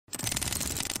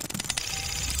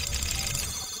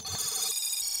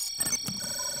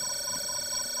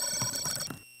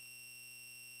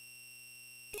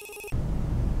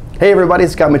Hey everybody,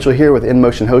 Scott Mitchell here with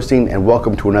InMotion Hosting, and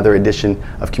welcome to another edition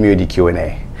of Community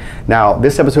Q&A. Now,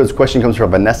 this episode's question comes from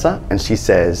Vanessa, and she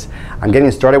says, I'm getting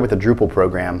started with the Drupal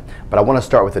program, but I want to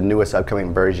start with the newest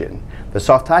upcoming version. The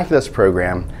Softaculous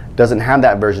program doesn't have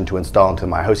that version to install into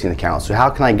my hosting account, so how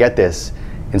can I get this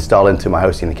installed into my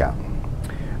hosting account?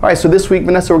 All right, so this week,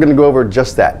 Vanessa, we're going to go over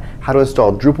just that, how to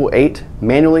install Drupal 8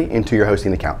 manually into your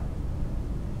hosting account.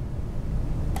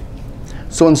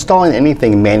 So installing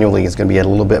anything manually is going to be a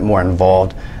little bit more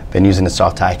involved than using the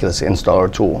Softaculous installer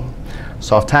tool.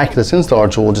 Softaculous installer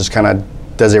tool just kind of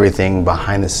does everything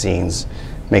behind the scenes,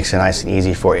 makes it nice and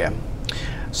easy for you.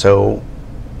 So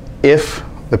if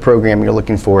the program you're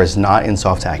looking for is not in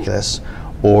Softaculous,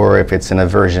 or if it's in a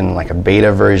version like a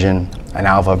beta version, an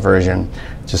alpha version,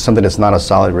 just something that's not a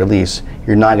solid release,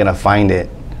 you're not going to find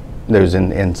those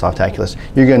in Softaculous.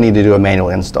 You're going to need to do a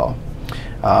manual install.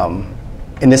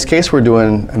 In this case, we're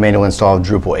doing a manual install of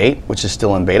Drupal 8, which is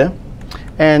still in beta.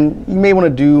 And you may want to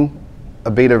do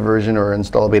a beta version or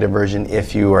install a beta version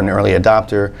if you are an early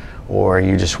adopter, or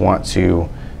you just want to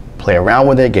play around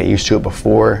with it, get used to it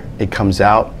before it comes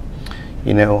out.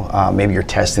 You know, maybe you're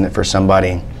testing it for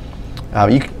somebody.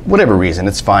 Whatever reason,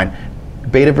 it's fine.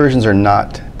 Beta versions are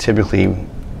not typically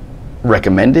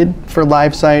recommended for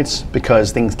live sites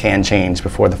because things can change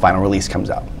before the final release comes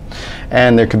out.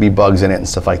 And there could be bugs in it and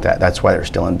stuff like that. That's why they're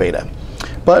still in beta.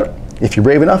 But if you're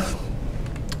brave enough,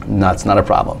 that's not a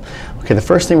problem. Okay, the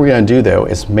first thing we're going to do though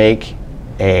is make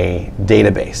a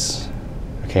database.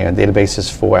 Okay, a database is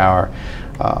for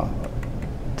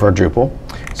Drupal.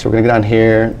 So we're going to go down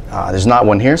here. There's not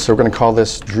one here, so we're going to call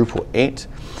this Drupal 8.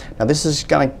 Now this is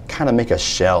going to kind of make a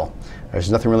shell. There's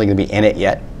nothing really going to be in it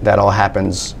yet. That all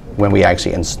happens when we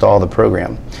actually install the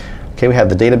program. Okay, we have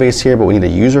the database here, but we need a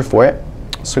user for it.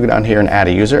 So go down here and add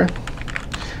a user.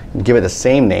 And give it the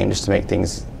same name just to make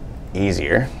things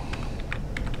easier.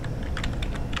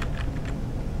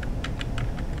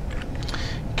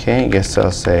 Okay, I guess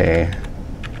I'll say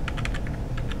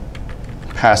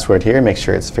password here. Make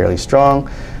sure it's fairly strong.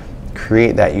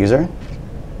 Create that user.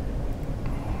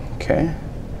 Okay.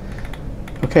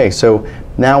 Okay, so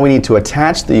now we need to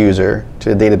attach the user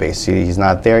to the database. See, he's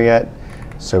not there yet.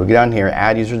 So we go down here,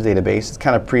 add user to database. It's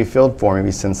kind of pre-filled for me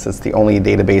since it's the only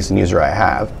database and user I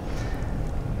have.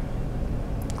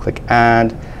 Click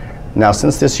add. Now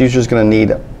since this user is going to need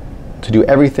to do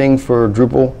everything for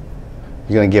Drupal,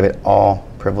 you're going to give it all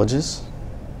privileges.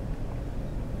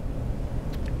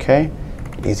 Okay,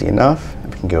 easy enough.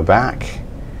 We can go back.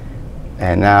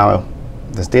 And now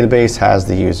this database has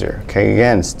the user. Okay,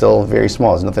 again, it's still very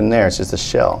small. There's nothing there. It's just a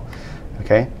shell.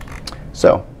 Okay,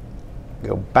 so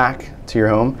go back to your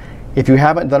home. If you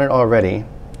haven't done it already,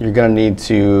 you're going to need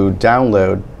to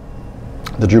download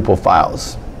the Drupal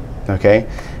files. Okay,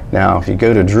 now if you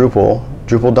go to Drupal,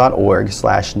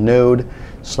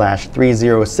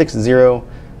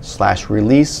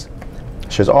 drupal.org/node/3060/release,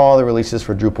 shows all the releases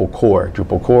for Drupal core.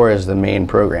 Drupal core is the main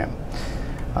program.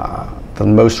 The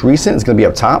most recent is going to be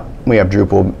up top. We have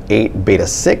Drupal 8 Beta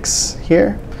 6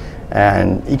 here.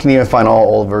 And you can even find all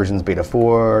old versions, Beta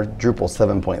 4, Drupal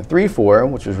 7.34,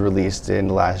 which was released in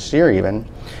last year even,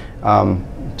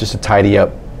 just to tidy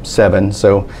up 7.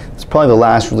 So it's probably the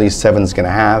last release 7 is going to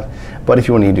have. But if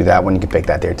you want to do that one, you can pick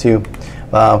that there too.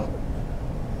 But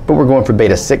we're going for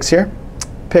Beta 6 here.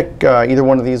 Pick either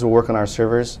one of these will work on our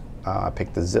servers. I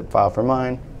picked the zip file for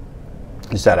mine,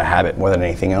 just out of habit more than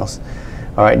anything else.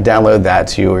 All right, download that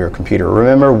to your computer.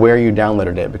 Remember where you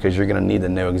downloaded it because you're going to need to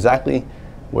know exactly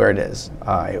where it is.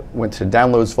 It went to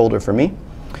downloads folder for me.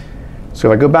 So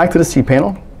if I go back to the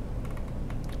cPanel,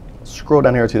 scroll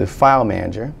down here to the file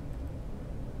manager.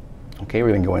 Okay,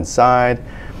 we're going to go inside.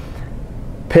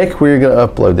 Pick where you're going to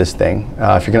upload this thing.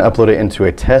 If you're going to upload it into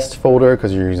a test folder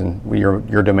because you're using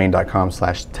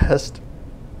yourdomain.com/test,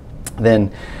 then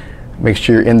make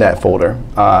sure you're in that folder.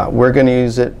 We're going to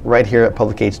use it right here at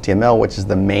public HTML, which is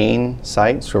the main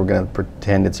site. So we're going to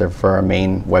pretend it's for our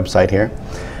main website here.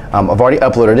 I've already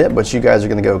uploaded it, but you guys are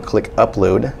going to go click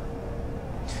upload,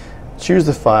 choose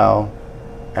the file,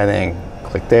 and then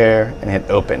click there and hit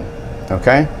open.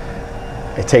 Okay?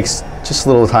 It takes just a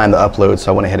little time to upload,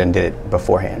 so I went ahead and did it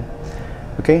beforehand.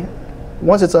 Okay?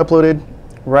 Once it's uploaded,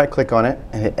 right click on it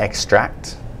and hit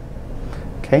extract.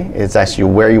 Okay? It's actually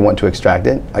where you want to extract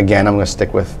it. Again, I'm going to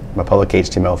stick with my public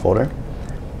HTML folder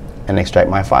and extract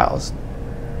my files.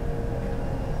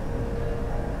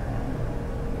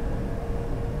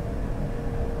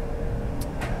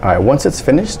 All right, once it's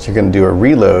finished, you're going to do a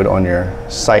reload on your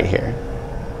site here.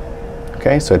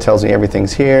 Okay, so it tells me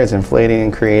everything's here, it's inflating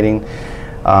and creating.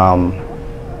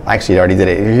 Actually, it already did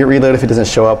it. You hit reload if it doesn't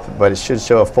show up, but it should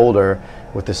show a folder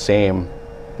with the same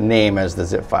name as the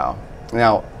zip file.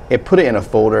 Now, it put it in a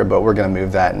folder, but we're going to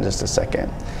move that in just a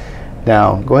second.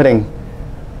 Now, go ahead and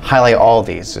highlight all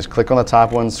these. Just click on the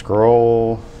top one,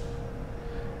 scroll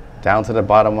down to the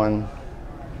bottom one,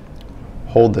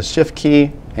 hold the Shift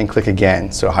key, and click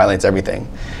again, so it highlights everything.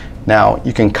 Now,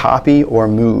 you can copy or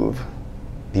move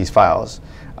these files.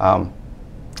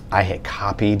 I hit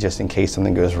copy just in case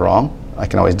something goes wrong. I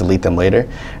can always delete them later.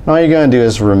 And all you're going to do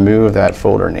is remove that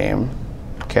folder name,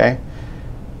 okay?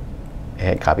 And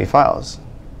hit copy files.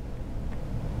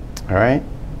 All right?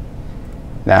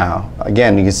 Now,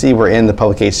 again, you can see we're in the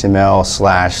public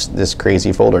HTML / this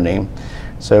crazy folder name.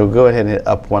 So go ahead and hit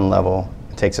up one level.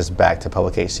 It takes us back to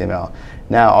public HTML.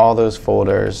 Now all those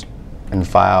folders and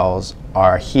files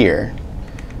are here.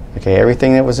 Okay,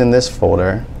 everything that was in this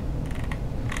folder,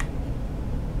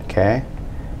 okay,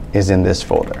 is in this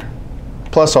folder.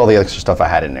 Plus all the extra stuff I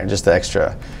had in there, just the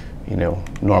extra,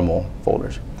 normal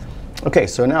folders. Okay,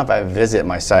 so now if I visit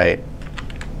my site,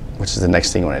 which is the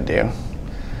next thing you want to do,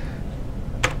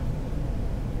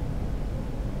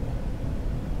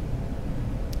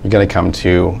 you're going to come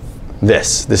to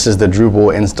this. This is the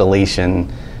Drupal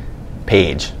installation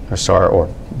page, or start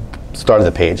of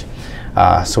the page.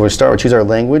 So we'll choose our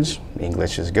language.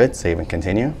 English is good. Save and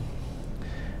continue.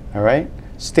 All right.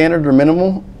 Standard or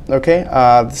minimal. Okay.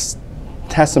 This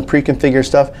has some pre-configured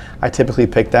stuff. I typically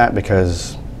pick that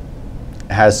because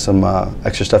it has some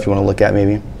extra stuff you want to look at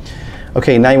maybe.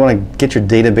 Okay. Now you want to get your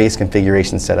database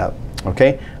configuration set up.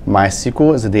 Okay.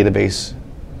 MySQL is the database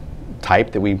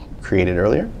type that we created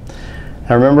earlier.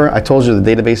 Now remember, I told you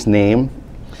the database name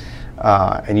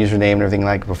and username and everything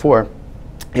like before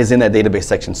is in that database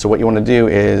section. So what you want to do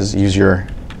is use your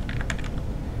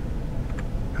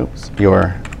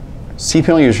cPanel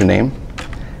username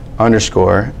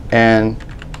underscore and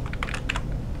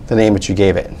the name that you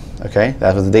gave it. Okay,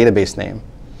 that was the database name.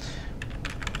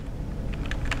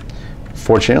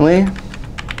 Fortunately,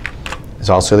 it's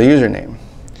also the username,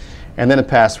 and then a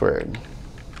password.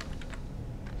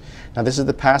 Now this is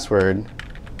the password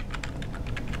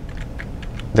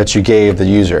that you gave the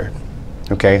user.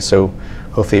 Okay, so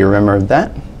hopefully you remember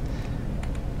that.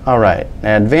 All right,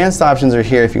 now advanced options are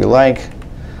here if you like,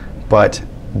 but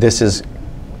this is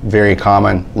very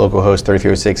common, localhost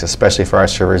 3306, especially for our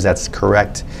servers. That's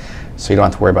correct, so you don't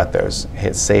have to worry about those.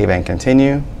 Hit save and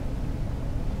continue.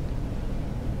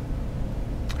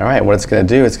 All right, what it's going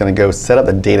to do, it's going to go set up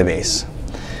the database.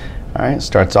 All right,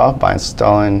 starts off by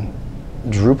installing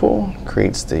Drupal,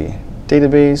 creates the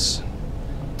database,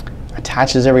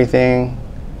 attaches everything,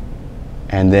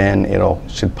 and then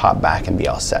should pop back and be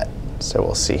all set. So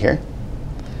we'll see here.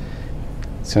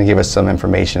 It's going to give us some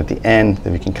information at the end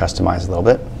that we can customize a little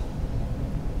bit.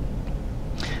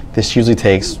 This usually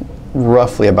takes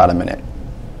roughly about a minute.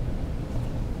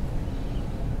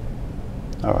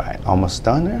 All right, almost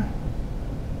done there.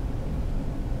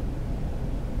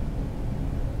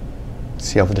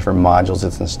 See all the different modules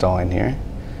it's installing here.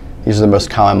 These are the most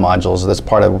common modules. That's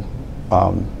part of,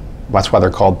 that's why they're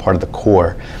called part of the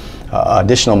core.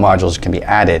 Additional modules can be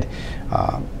added,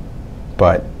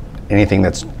 but anything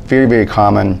that's very, very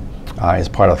common is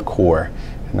part of the core,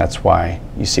 and that's why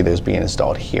you see those being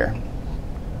installed here.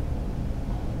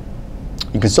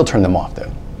 You can still turn them off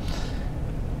though.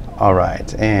 All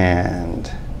right,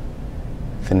 and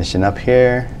finishing up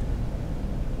here.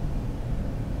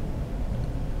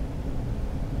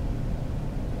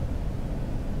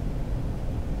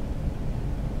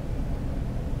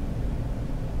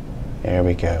 There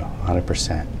we go,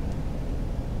 100%.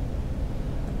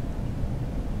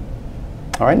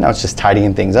 All right, now it's just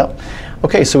tidying things up.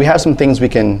 Okay, so we have some things we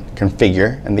can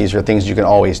configure, and these are things you can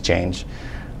always change.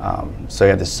 So you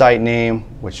have the site name,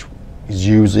 which is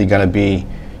usually going to be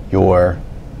your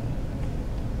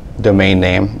domain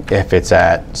name if it's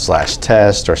at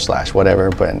 /test or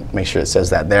 /whatever, but make sure it says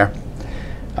that there.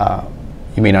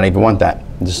 You may not even want that,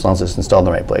 just as long as it's installed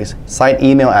in the right place. Site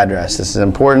email address, this is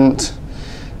important.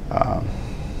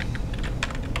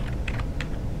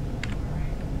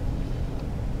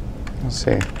 Let's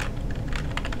see.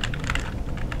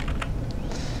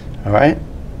 All right,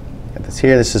 got this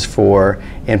here. This is for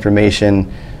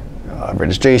information,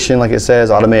 registration, like it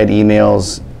says, automated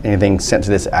emails, anything sent to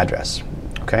this address.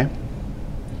 Okay.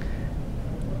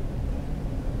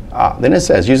 Then it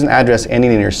says use an address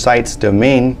ending in your site's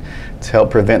domain to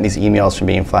help prevent these emails from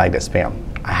being flagged as spam.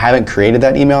 I haven't created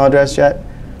that email address yet,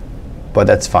 but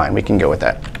that's fine. We can go with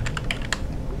that.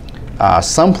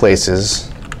 Some places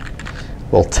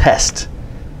will test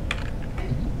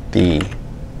the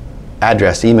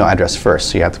email address first,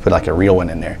 so you have to put like a real one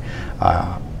in there.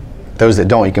 Those that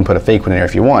don't, you can put a fake one in there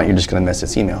if you want. You're just going to miss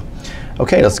its email.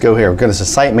 Okay, let's go here. We're going to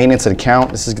site maintenance and account.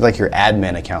 This is like your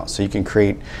admin account. So you can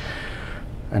create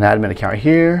an admin account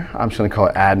here. I'm just going to call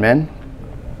it admin.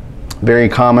 Very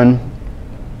common.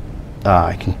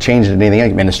 I can change it to anything, like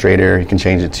administrator. You can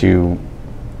change it to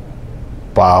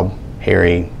Bob,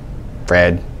 Harry,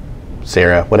 Fred,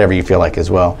 Sarah, whatever you feel like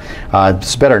as well.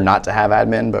 It's better not to have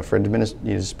admin, but for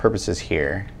purposes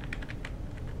here,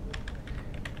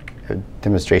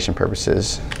 demonstration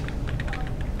purposes,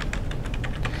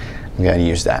 I'm going to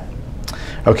use that.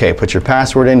 Okay, put your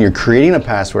password in. You're creating a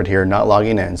password here, not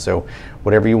logging in. So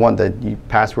whatever you want the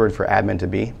password for admin to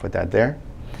be, put that there.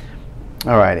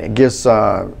 All right, it gives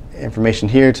information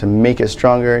here to make it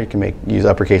stronger. You can use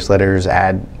uppercase letters,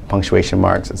 add punctuation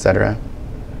marks, etc.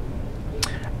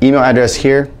 Email address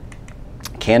here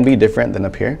can be different than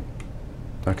up here.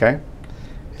 Okay,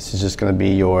 this is just going to be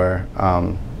your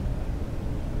kind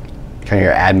of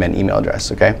your admin email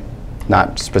address. Okay,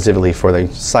 not specifically for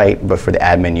the site, but for the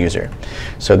admin user.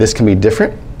 So this can be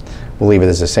different. We'll leave it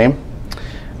as the same.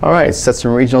 All right, set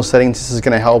some regional settings. This is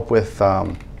going to help with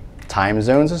time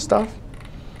zones and stuff.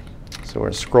 So we're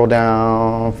going to scroll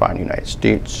down, find United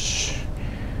States.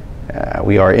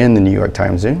 We are in the New York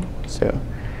time zone. So,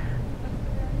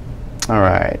 all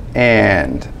right,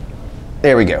 and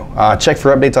there we go. Check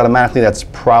for updates automatically. That's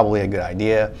probably a good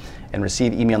idea. And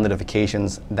receive email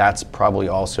notifications. That's probably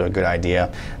also a good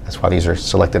idea. That's why these are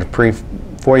selected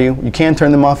for you. You can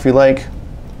turn them off if you like,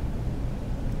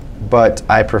 but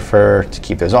I prefer to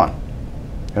keep those on.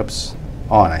 Oops,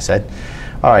 on I said.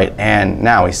 All right, and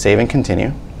now we save and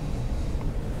continue.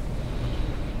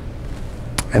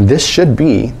 And this should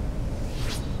be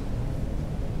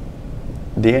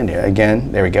the end here.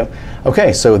 Again, there we go.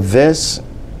 Okay, so this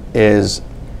is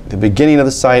the beginning of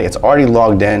the site. It's already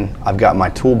logged in. I've got my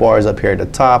toolbars up here at the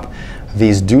top.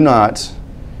 These do not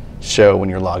show when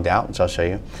you're logged out, which I'll show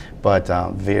you. But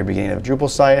very beginning of the Drupal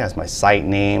site has my site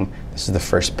name. This is the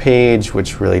first page,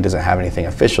 which really doesn't have anything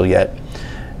official yet.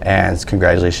 And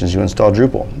congratulations, you installed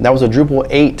Drupal. That was a Drupal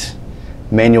 8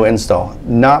 manual install.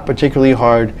 Not particularly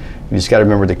hard. You just got to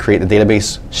remember to create the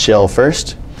database shell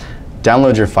first,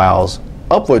 download your files,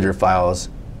 upload your files,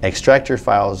 extract your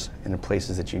files in the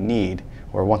places that you need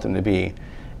or want them to be,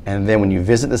 and then when you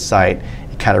visit the site,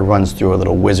 it kind of runs through a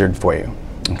little wizard for you.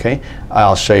 Okay,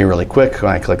 I'll show you really quick. When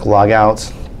I click log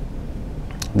out,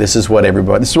 this is what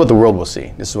the world will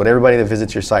see. This is what everybody that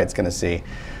visits your site is going to see,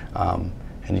 and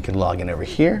you can log in over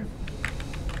here.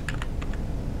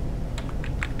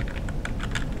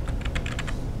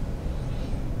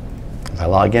 I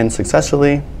log in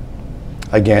successfully.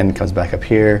 Again, it comes back up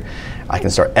here. I can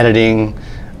start editing,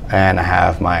 and I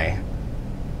have my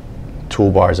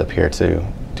toolbars up here to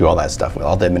do all that stuff with,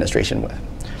 all the administration with.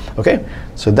 Okay,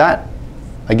 so that,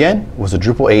 again, was a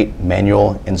Drupal 8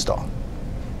 manual install.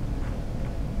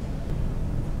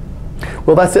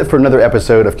 Well, that's it for another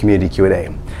episode of Community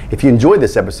Q&A. If you enjoyed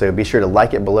this episode, be sure to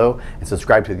like it below and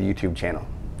subscribe to the YouTube channel.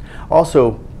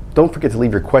 Also, don't forget to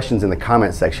leave your questions in the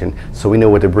comment section so we know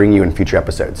what to bring you in future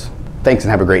episodes. Thanks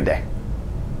and have a great day.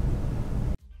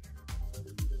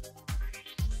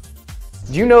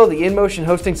 Do you know the InMotion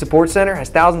Hosting Support Center has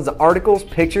thousands of articles,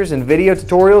 pictures, and video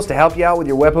tutorials to help you out with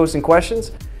your web hosting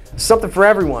questions? Something for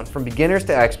everyone, from beginners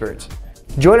to experts.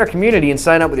 Join our community and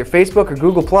sign up with your Facebook or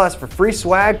Google Plus for free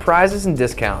swag, prizes, and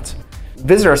discounts.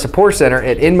 Visit our support center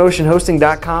at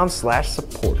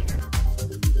inmotionhosting.com/support.